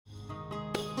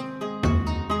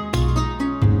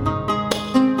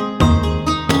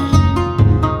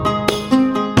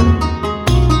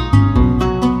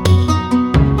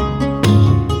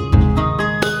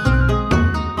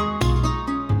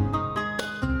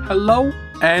Hello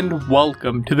and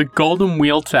welcome to the Golden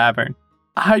Wheel Tavern.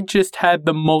 I just had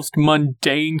the most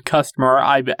mundane customer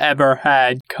I've ever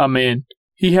had come in.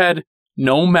 He had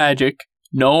no magic,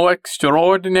 no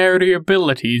extraordinary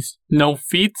abilities, no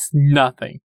feats,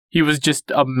 nothing. He was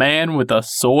just a man with a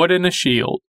sword and a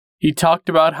shield. He talked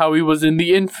about how he was in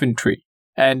the infantry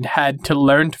and had to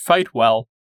learn to fight well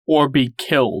or be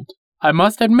killed. I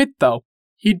must admit though,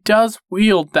 he does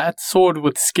wield that sword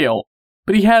with skill,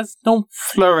 but he has no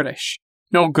flourish,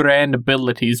 no grand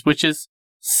abilities, which is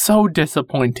so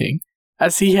disappointing,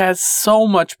 as he has so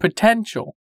much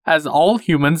potential, as all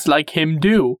humans like him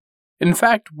do. In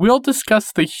fact, we'll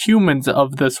discuss the humans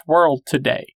of this world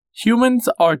today. Humans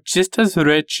are just as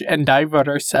rich and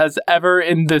diverse as ever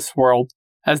in this world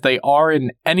as they are in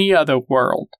any other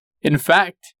world. In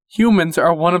fact, humans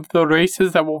are one of the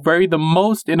races that will vary the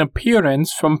most in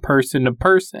appearance from person to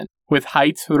person, with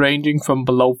heights ranging from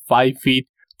below 5 feet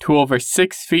to over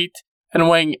 6 feet and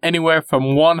weighing anywhere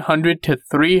from 100 to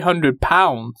 300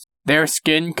 pounds. Their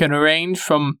skin can range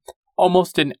from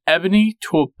almost an ebony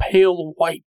to a pale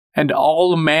white, and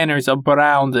all manners of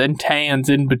browns and tans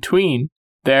in between.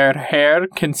 Their hair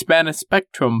can span a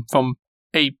spectrum from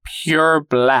a pure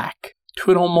black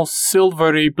to an almost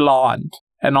silvery blonde,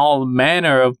 and all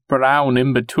manner of brown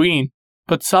in between.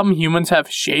 But some humans have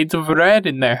shades of red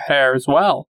in their hair as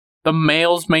well. The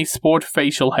males may sport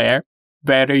facial hair,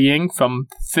 varying from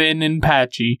thin and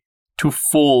patchy to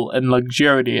full and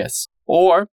luxurious,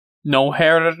 or no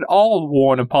hair at all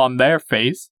worn upon their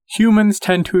face. Humans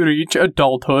tend to reach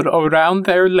adulthood around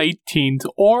their late teens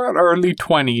or early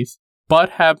 20s, but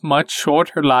have much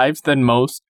shorter lives than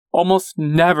most, almost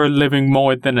never living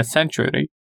more than a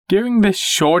century. During this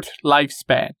short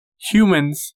lifespan,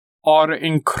 humans are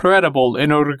incredible in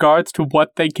regards to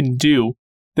what they can do.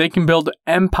 They can build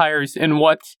empires in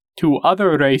what, to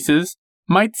other races,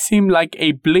 might seem like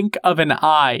a blink of an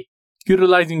eye,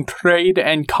 utilizing trade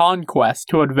and conquest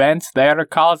to advance their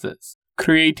causes,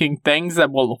 creating things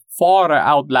that will far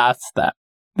outlast them.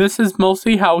 This is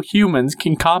mostly how humans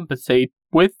can compensate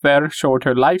with their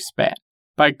shorter lifespan,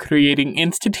 by creating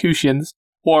institutions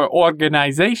or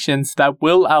organizations that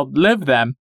will outlive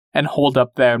them and hold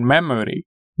up their memory.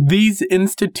 These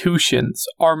institutions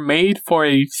are made for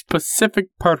a specific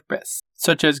purpose,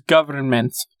 such as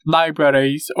governments,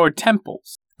 libraries, or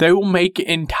temples. They will make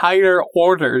entire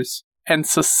orders and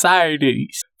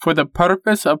societies for the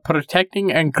purpose of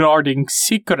protecting and guarding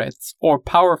secrets or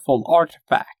powerful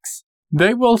artifacts.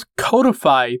 They will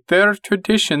codify their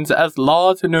traditions as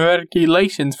laws and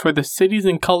regulations for the cities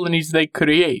and colonies they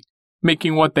create,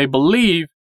 making what they believe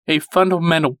a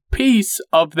fundamental piece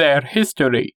of their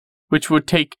history, which would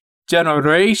take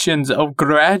generations of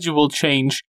gradual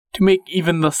change to make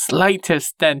even the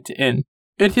slightest dent in.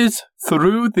 It is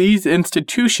through these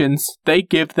institutions they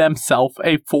give themselves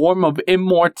a form of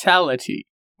immortality,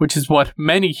 which is what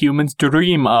many humans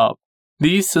dream of.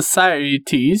 These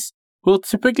societies will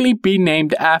typically be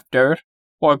named after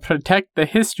or protect the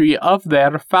history of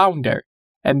their founder,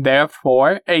 and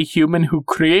therefore a human who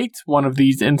creates one of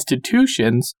these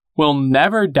institutions will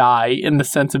never die in the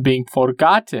sense of being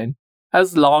forgotten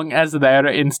as long as their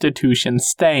institution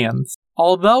stands.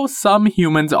 Although some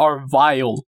humans are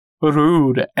vile,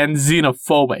 rude, and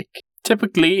xenophobic,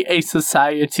 typically a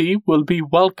society will be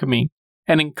welcoming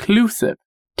and inclusive,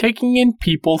 taking in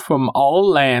people from all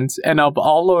lands and of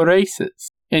all races.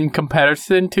 In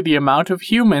comparison to the amount of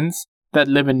humans that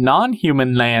live in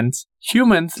non-human lands,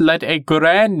 humans let a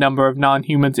grand number of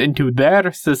non-humans into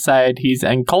their societies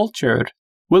and culture,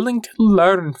 willing to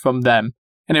learn from them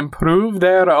and improve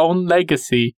their own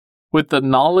legacy with the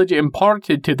knowledge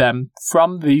imparted to them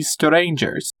from these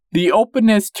strangers. The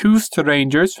openness to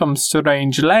strangers from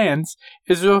strange lands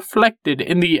is reflected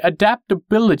in the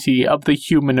adaptability of the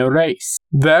human race.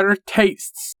 Their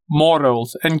tastes,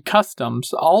 morals, and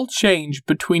customs all change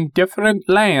between different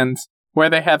lands where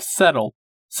they have settled,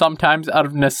 sometimes out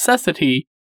of necessity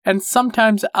and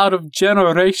sometimes out of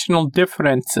generational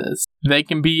differences. They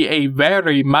can be a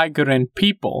very migrant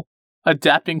people,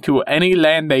 adapting to any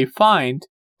land they find,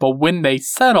 but when they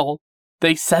settle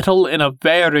in a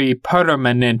very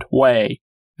permanent way.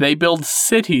 They build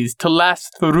cities to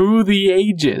last through the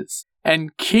ages,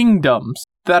 and kingdoms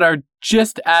that are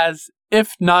just as,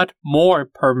 if not more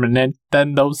permanent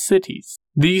than those cities.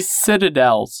 These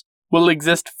citadels will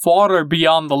exist far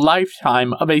beyond the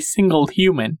lifetime of a single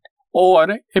human,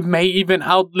 or it may even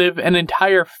outlive an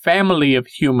entire family of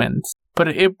humans, but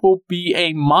it will be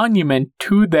a monument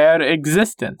to their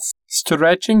existence,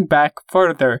 stretching back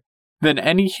further than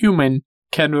any human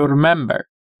can remember.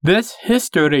 This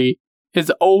history is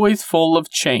always full of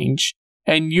change,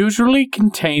 and usually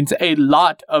contains a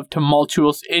lot of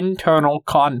tumultuous internal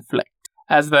conflict,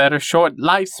 as their short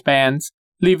lifespans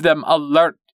leave them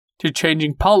alert to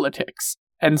changing politics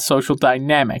and social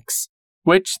dynamics,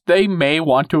 which they may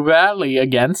want to rally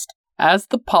against, as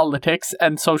the politics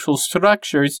and social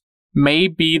structures may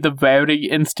be the very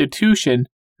institution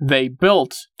they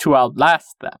built to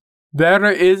outlast them.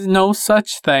 There is no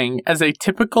such thing as a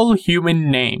typical human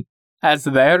name, as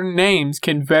their names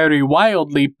can vary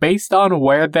wildly based on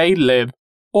where they live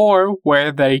or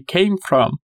where they came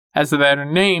from, as their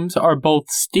names are both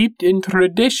steeped in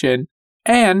tradition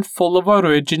and full of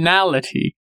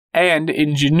originality and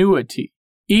ingenuity.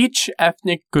 Each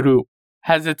ethnic group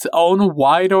has its own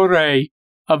wide array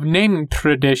of naming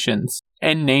traditions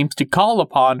and names to call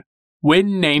upon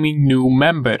when naming new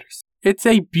members. It's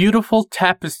a beautiful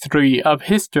tapestry of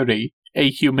history, a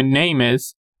human name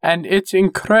is, and it's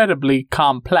incredibly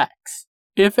complex.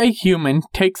 If a human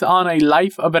takes on a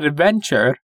life of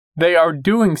adventure, they are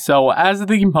doing so as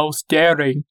the most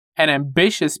daring and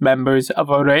ambitious members of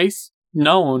a race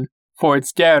known for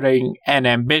its daring and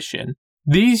ambition.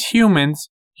 These humans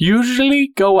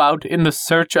usually go out in the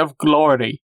search of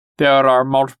glory. There are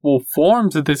multiple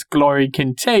forms that this glory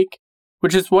can take,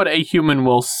 which is what a human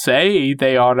will say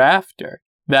they are after,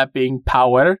 that being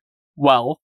power,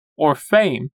 wealth, or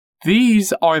fame.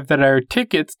 These are their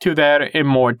tickets to their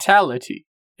immortality.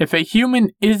 If a human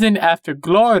isn't after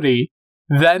glory,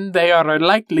 then they are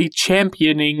likely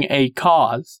championing a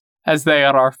cause, as they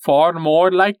are far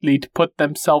more likely to put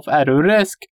themselves at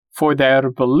risk for their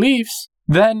beliefs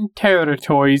than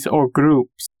territories or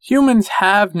groups. Humans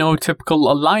have no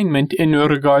typical alignment in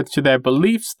regards to their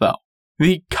beliefs, though.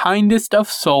 The kindest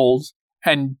of souls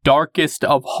and darkest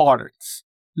of hearts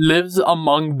lives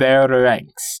among their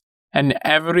ranks, and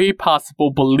every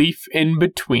possible belief in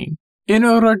between. In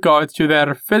regards to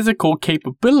their physical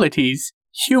capabilities,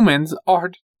 humans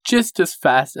are just as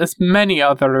fast as many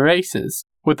other races,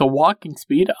 with a walking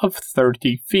speed of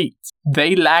 30 feet.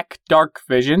 They lack dark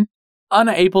vision,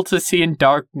 unable to see in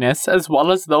darkness, as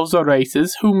well as those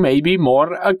races who may be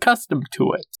more accustomed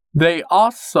to it. They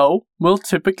also will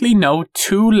typically know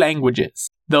 2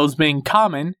 languages, those being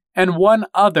common and one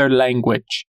other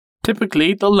language,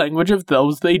 typically the language of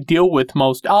those they deal with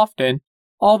most often,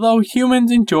 although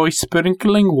humans enjoy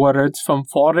sprinkling words from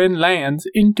foreign lands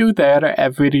into their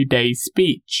everyday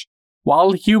speech.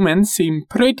 While humans seem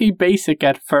pretty basic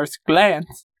at first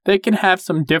glance, they can have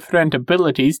some different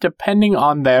abilities depending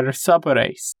on their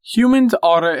subrace. Humans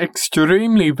are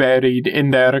extremely varied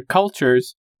in their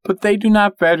cultures, but they do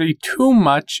not vary too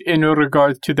much in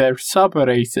regards to their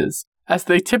subraces, as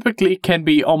they typically can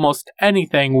be almost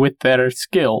anything with their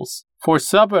skills. For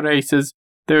subraces,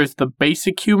 there's the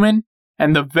basic human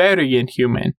and the variant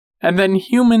human, and then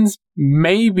humans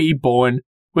may be born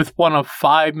with one of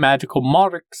 5 magical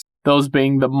marks, those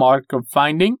being the mark of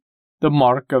finding, the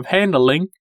mark of handling,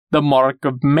 the mark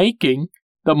of making,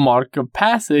 the mark of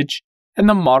passage, and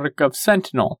the mark of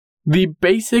sentinel. The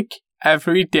basic,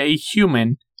 everyday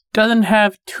human doesn't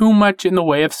have too much in the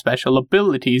way of special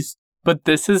abilities, but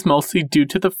this is mostly due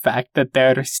to the fact that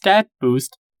their stat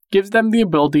boost gives them the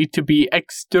ability to be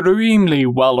extremely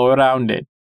well-rounded.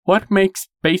 What makes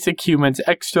basic humans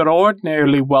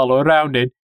extraordinarily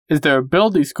well-rounded is their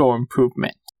ability score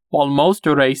improvement. While most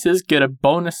races get a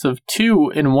bonus of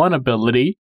 2 in one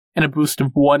ability, and a boost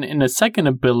of 1 in a second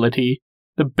ability,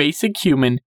 the basic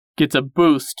human gets a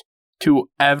boost to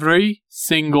every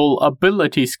single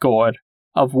ability score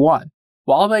of 1.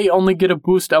 While they only get a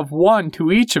boost of 1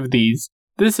 to each of these,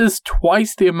 this is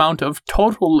twice the amount of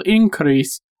total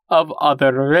increase of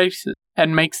other races,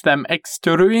 and makes them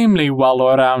extremely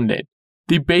well-rounded.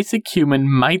 The basic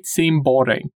human might seem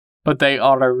boring, but they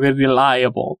are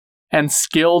reliable and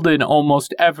skilled in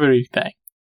almost everything.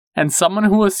 And someone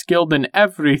who is skilled in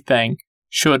everything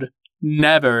should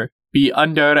never be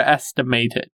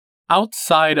underestimated.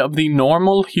 Outside of the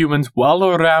normal human's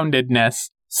well-roundedness,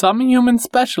 some humans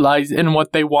specialize in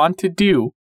what they want to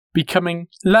do, becoming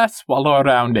less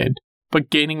well-rounded, but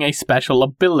gaining a special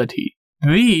ability.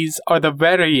 These are the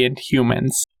variant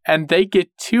humans, and they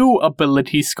get 2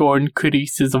 ability score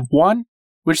increases of 1,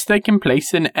 which they can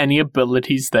place in any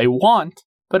abilities they want,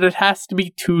 but it has to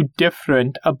be 2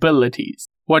 different abilities.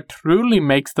 What truly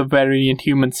makes the variant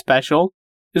human special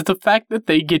is the fact that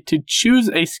they get to choose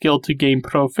a skill to gain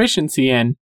proficiency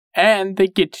in, and they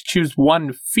get to choose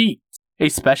 1 feat, a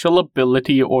special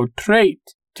ability or trait,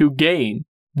 to gain.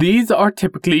 These are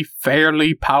typically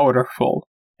fairly powerful,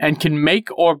 and can make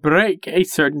or break a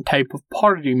certain type of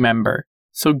party member,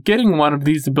 so getting one of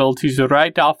these abilities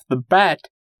right off the bat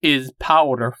is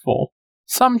powerful.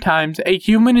 Sometimes a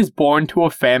human is born to a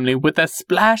family with a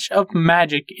splash of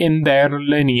magic in their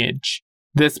lineage.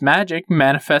 This magic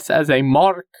manifests as a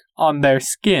mark on their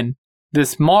skin.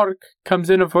 This mark comes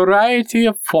in a variety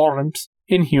of forms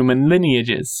in human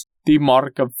lineages. The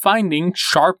mark of finding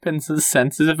sharpens the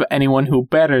senses of anyone who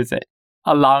bears it,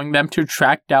 allowing them to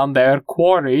track down their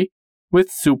quarry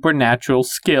with supernatural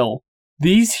skill.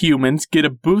 These humans get a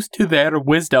boost to their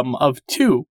wisdom of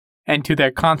 2 and to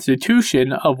their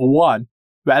constitution of 1,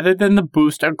 rather than the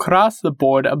boost across the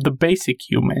board of the basic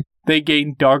human. They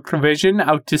gain dark vision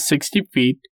out to 60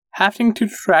 feet, having to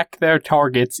track their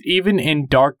targets even in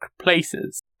dark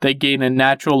places. They gain a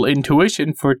natural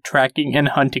intuition for tracking and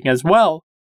hunting as well,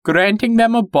 granting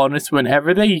them a bonus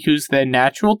whenever they use their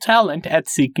natural talent at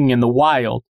seeking in the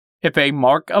wild. If a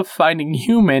mark of finding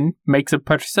human makes a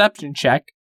perception check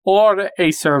or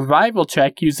a survival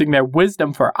check using their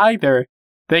wisdom for either,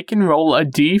 they can roll a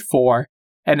d4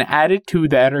 and add it to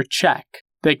their check.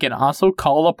 They can also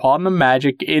call upon the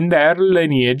magic in their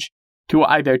lineage to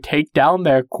either take down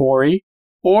their quarry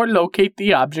or locate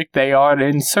the object they are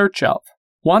in search of.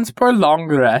 Once per long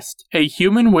rest, a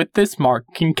human with this mark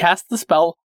can cast the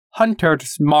spell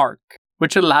Hunter's Mark,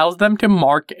 which allows them to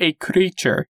mark a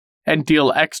creature and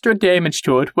deal extra damage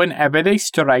to it whenever they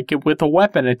strike it with a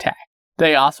weapon attack.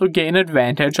 They also gain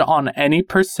advantage on any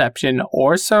perception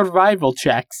or survival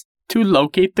checks to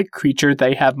locate the creature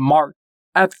they have marked.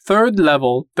 At 3rd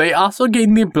level, they also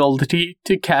gain the ability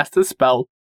to cast the spell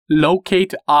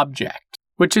Locate Object,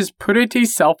 which is pretty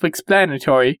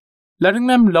self-explanatory, letting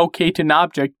them locate an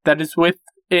object that is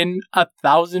within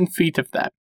 1,000 feet of them.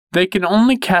 They can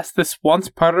only cast this once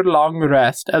per long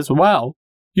rest as well,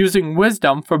 using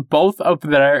wisdom for both of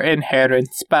their inherent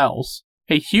spells.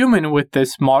 A human with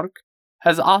this mark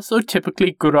has also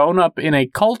typically grown up in a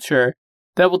culture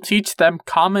that will teach them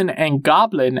Common and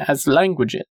Goblin as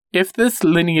languages. If this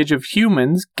lineage of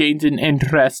humans gains an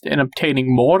interest in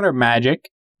obtaining more magic,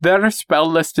 their spell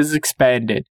list is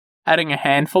expanded, adding a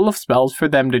handful of spells for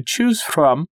them to choose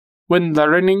from when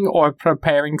learning or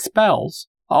preparing spells.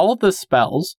 All of the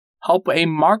spells help a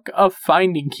mark of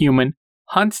finding human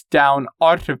hunt down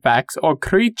artifacts or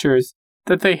creatures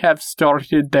that they have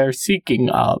started their seeking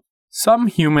of. Some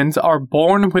humans are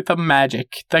born with a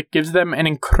magic that gives them an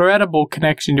incredible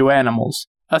connection to animals,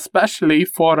 especially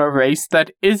for a race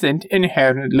that isn't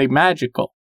inherently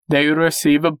magical. They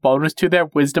receive a bonus to their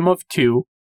wisdom of 2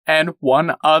 and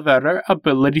one other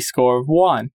ability score of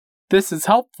 1. This is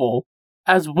helpful,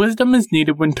 as wisdom is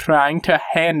needed when trying to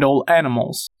handle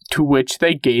animals, to which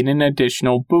they gain an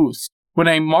additional boost. When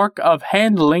a mark of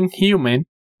handling human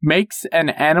makes an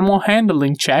animal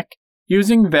handling check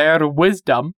using their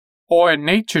wisdom, or a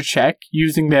nature check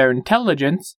using their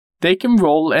intelligence, they can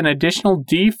roll an additional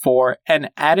d4 and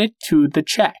add it to the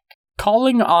check.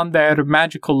 Calling on their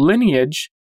magical lineage,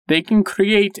 they can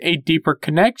create a deeper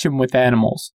connection with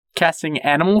animals, casting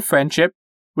Animal Friendship,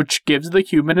 which gives the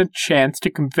human a chance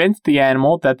to convince the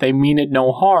animal that they mean it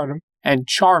no harm, and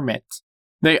charm it.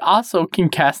 They also can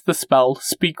cast the spell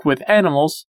Speak with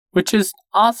Animals, which is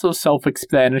also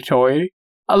self-explanatory,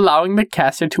 allowing the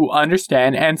caster to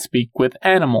understand and speak with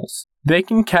animals. They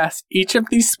can cast each of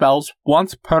these spells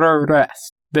once per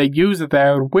rest. They use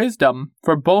their wisdom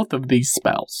for both of these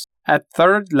spells. At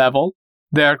 3rd level,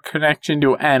 their connection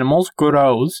to animals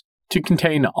grows to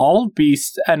contain all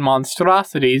beasts and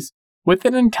monstrosities with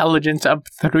an intelligence of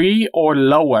 3 or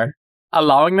lower,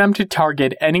 allowing them to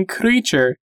target any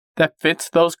creature that fits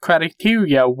those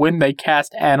criteria when they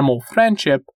cast Animal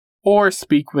Friendship or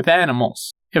Speak with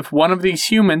Animals. If one of these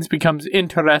humans becomes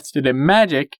interested in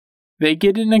magic, they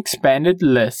get an expanded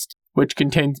list, which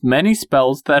contains many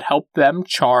spells that help them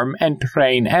charm and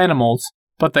train animals,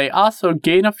 but they also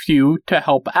gain a few to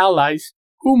help allies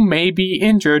who may be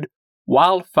injured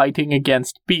while fighting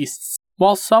against beasts.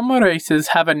 While some races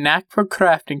have a knack for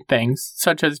crafting things,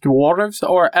 such as dwarves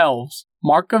or elves,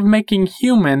 Mark of Making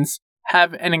humans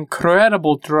have an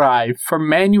incredible drive for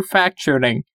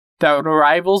manufacturing that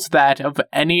rivals that of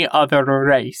any other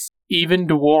race, even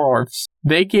dwarves.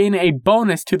 They gain a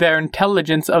bonus to their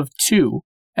intelligence of 2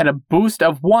 and a boost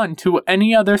of 1 to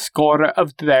any other score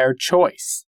of their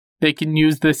choice. They can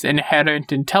use this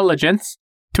inherent intelligence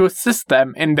to assist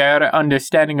them in their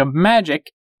understanding of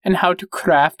magic and how to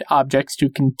craft objects to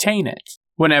contain it.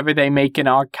 Whenever they make an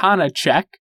Arcana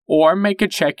check or make a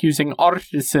check using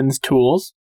artisan's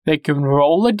tools, they can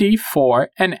roll a d4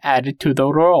 and add it to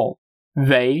the roll.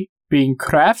 They, being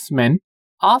craftsmen,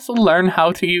 also learn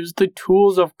how to use the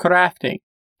tools of crafting,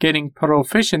 getting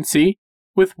proficiency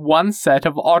with one set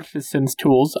of artisan's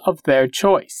tools of their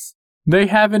choice. They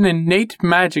have an innate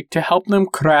magic to help them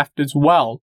craft as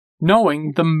well,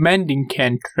 knowing the mending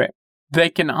cantrip. They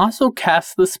can also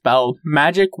cast the spell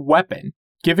Magic Weapon,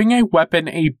 giving a weapon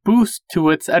a boost to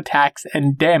its attacks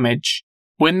and damage.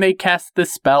 When they cast the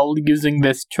spell using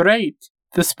this trait,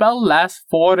 the spell lasts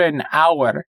for an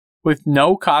hour with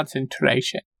no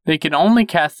concentration. They can only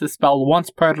cast the spell once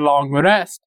per long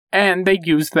rest, and they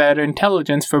use their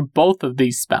intelligence for both of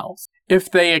these spells.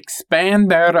 If they expand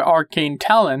their arcane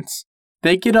talents,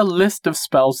 they get a list of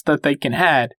spells that they can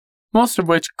add, most of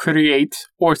which create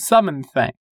or summon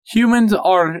things. Humans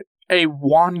are a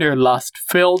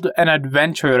wanderlust-filled and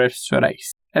adventurous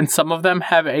race, and some of them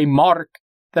have a mark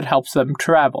that helps them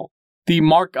travel. The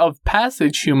Mark of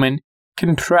Passage human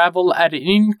can travel at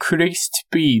increased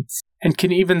speeds, and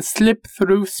can even slip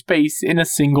through space in a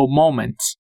single moment.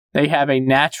 They have a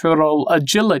natural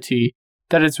agility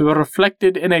that is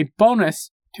reflected in a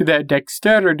bonus to their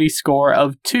dexterity score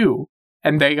of 2,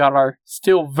 and they are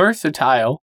still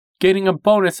versatile, gaining a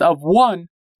bonus of 1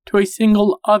 to a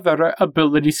single other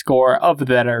ability score of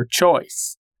their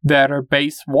choice. Their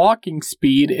base walking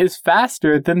speed is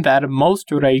faster than that of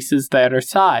most races their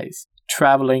size,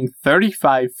 traveling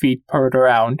 35 feet per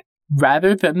round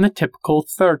rather than the typical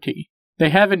 30. They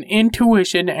have an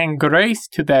intuition and grace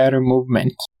to their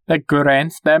movement that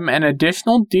grants them an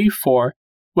additional d4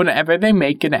 whenever they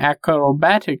make an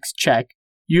acrobatics check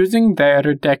using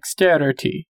their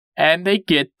dexterity, and they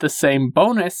get the same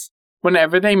bonus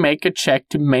whenever they make a check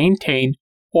to maintain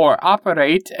or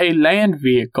operate a land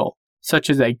vehicle, such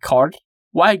as a cart,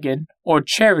 wagon, or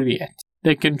chariot.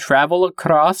 They can travel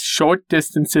across short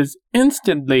distances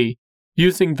instantly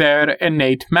using their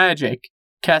innate magic,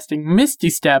 casting Misty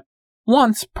Step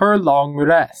once per long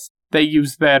rest. They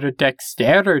use their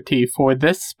dexterity for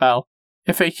this spell.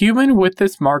 If a human with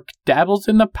this mark dabbles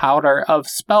in the powder of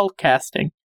spell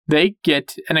casting, they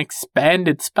get an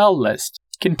expanded spell list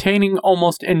containing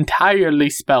almost entirely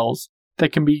spells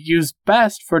that can be used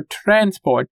best for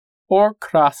transport or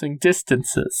crossing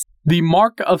distances. The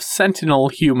Mark of Sentinel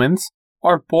humans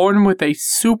are born with a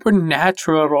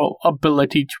supernatural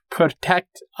ability to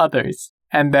protect others,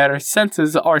 and their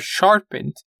senses are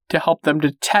sharpened to help them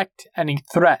detect any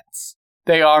threats.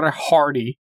 They are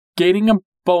hardy, gaining a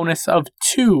bonus of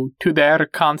 2 to their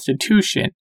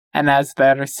constitution, and as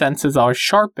their senses are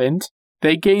sharpened,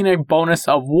 they gain a bonus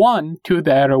of 1 to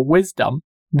their wisdom.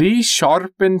 These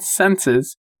sharpened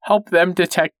senses help them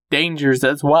detect dangers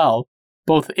as well,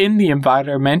 both in the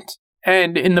environment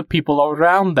and in the people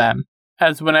around them,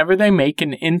 as whenever they make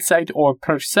an insight or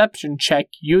perception check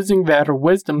using their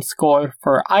wisdom score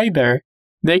for either,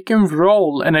 they can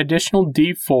roll an additional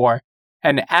d4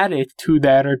 and add it to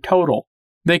their total.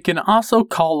 They can also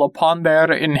call upon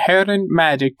their inherent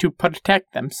magic to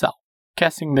protect themselves,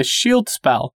 casting the Shield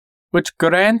spell, which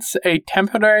grants a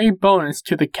temporary bonus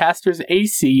to the caster's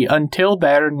AC until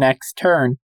their next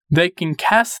turn. They can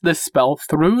cast this spell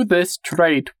through this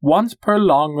trait once per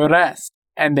long rest,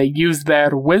 and they use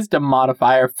their Wisdom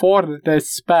modifier for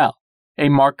this spell. A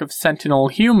Mark of Sentinel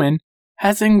human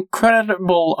has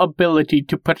incredible ability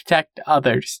to protect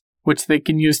others, which they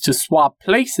can use to swap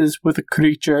places with a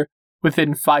creature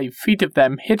within 5 feet of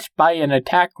them hit by an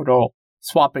attack roll,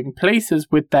 swapping places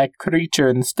with that creature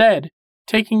instead,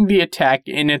 taking the attack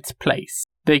in its place.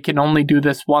 They can only do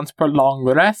this once per long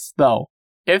rest, though.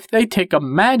 If they take a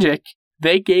magic,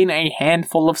 they gain a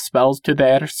handful of spells to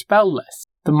their spell list.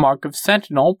 The Mark of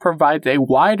Sentinel provides a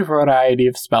wide variety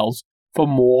of spells,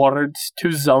 from wards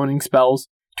to zoning spells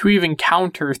to even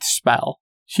counter spell.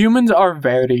 Humans are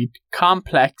varied,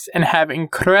 complex, and have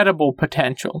incredible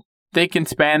potential. They can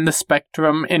span the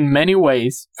spectrum in many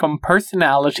ways, from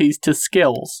personalities to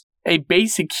skills. A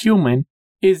basic human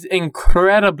is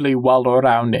incredibly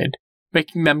well-rounded,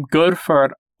 making them good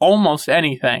for almost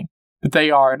anything, but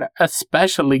they are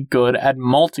especially good at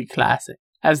multi-classing,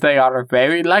 as they are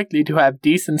very likely to have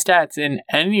decent stats in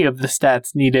any of the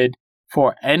stats needed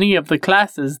for any of the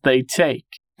classes they take.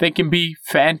 They can be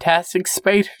fantastic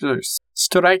spacers,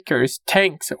 strikers,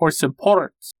 tanks, or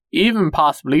supports, even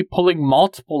possibly pulling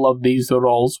multiple of these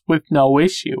roles with no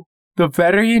issue. The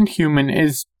Variant human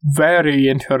is very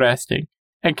interesting,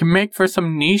 and can make for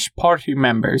some niche party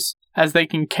members, as they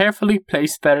can carefully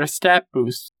place their stat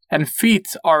boosts, and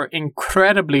feats are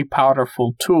incredibly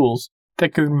powerful tools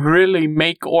that can really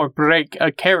make or break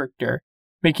a character,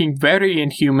 making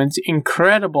Variant humans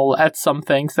incredible at some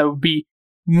things that would be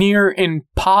near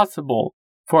impossible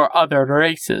for other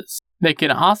races. They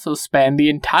can also span the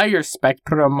entire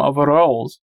spectrum of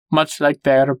roles, much like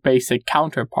their basic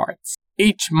counterparts.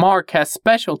 Each mark has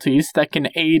specialties that can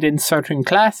aid in certain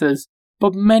classes,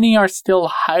 but many are still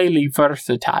highly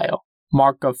versatile.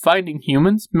 Mark of Finding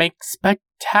humans make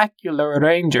spectacular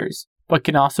rangers, but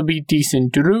can also be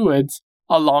decent druids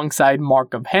alongside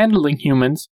Mark of Handling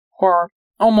humans who are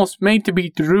almost made to be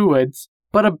druids,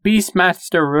 but a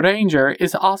Beastmaster Ranger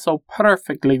is also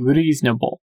perfectly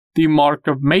reasonable. The Mark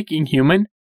of Making human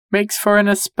makes for an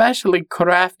especially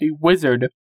crafty wizard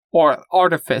or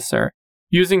artificer,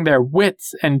 using their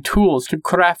wits and tools to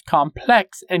craft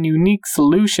complex and unique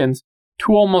solutions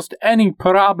to almost any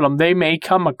problem they may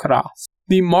come across.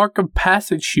 The Mark of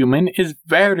Passage human is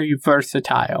very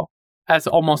versatile, as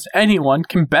almost anyone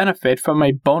can benefit from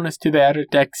a bonus to their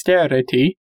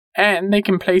dexterity, and they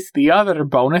can place the other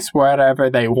bonus wherever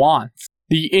they want.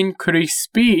 The increased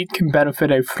speed can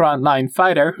benefit a frontline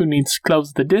fighter who needs to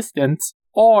close the distance,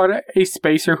 or a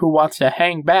spacer who wants to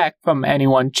hang back from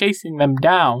anyone chasing them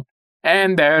down,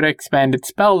 and their expanded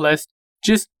spell list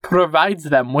just provides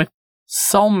them with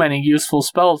so many useful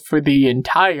spells for the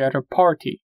entire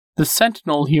party. The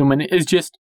Sentinel human is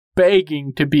just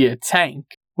begging to be a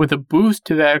tank, with a boost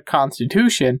to their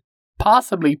constitution,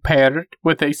 possibly paired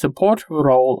with a support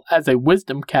role as a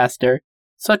wisdom caster,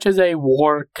 such as a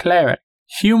war cleric.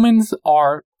 Humans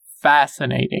are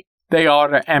fascinating. They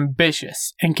are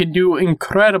ambitious and can do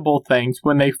incredible things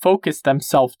when they focus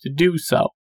themselves to do so.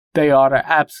 They are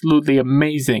absolutely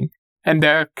amazing, and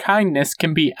their kindness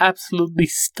can be absolutely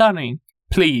stunning.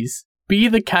 Please, be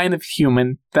the kind of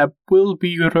human that will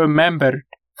be remembered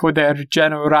for their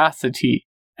generosity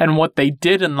and what they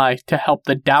did in life to help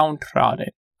the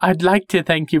downtrodden. I'd like to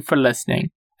thank you for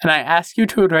listening, and I ask you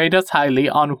to rate us highly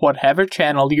on whatever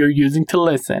channel you're using to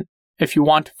listen. If you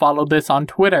want to follow this on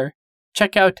Twitter,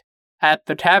 check out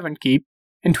 @TheTavernKeep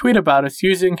and tweet about us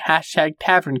using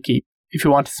 #TavernKeep. If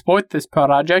you want to support this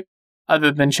project,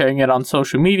 other than sharing it on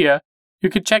social media, you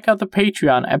could check out the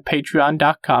Patreon at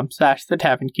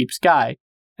patreon.com/TheTavernKeepsGuide.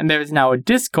 And there is now a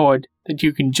Discord that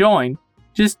you can join.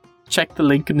 Just check the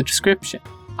link in the description.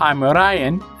 I'm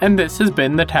Ryan, and this has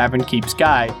been The Tavern Keeps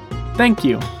Guide. Thank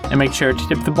you, and make sure to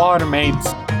tip the barmaids.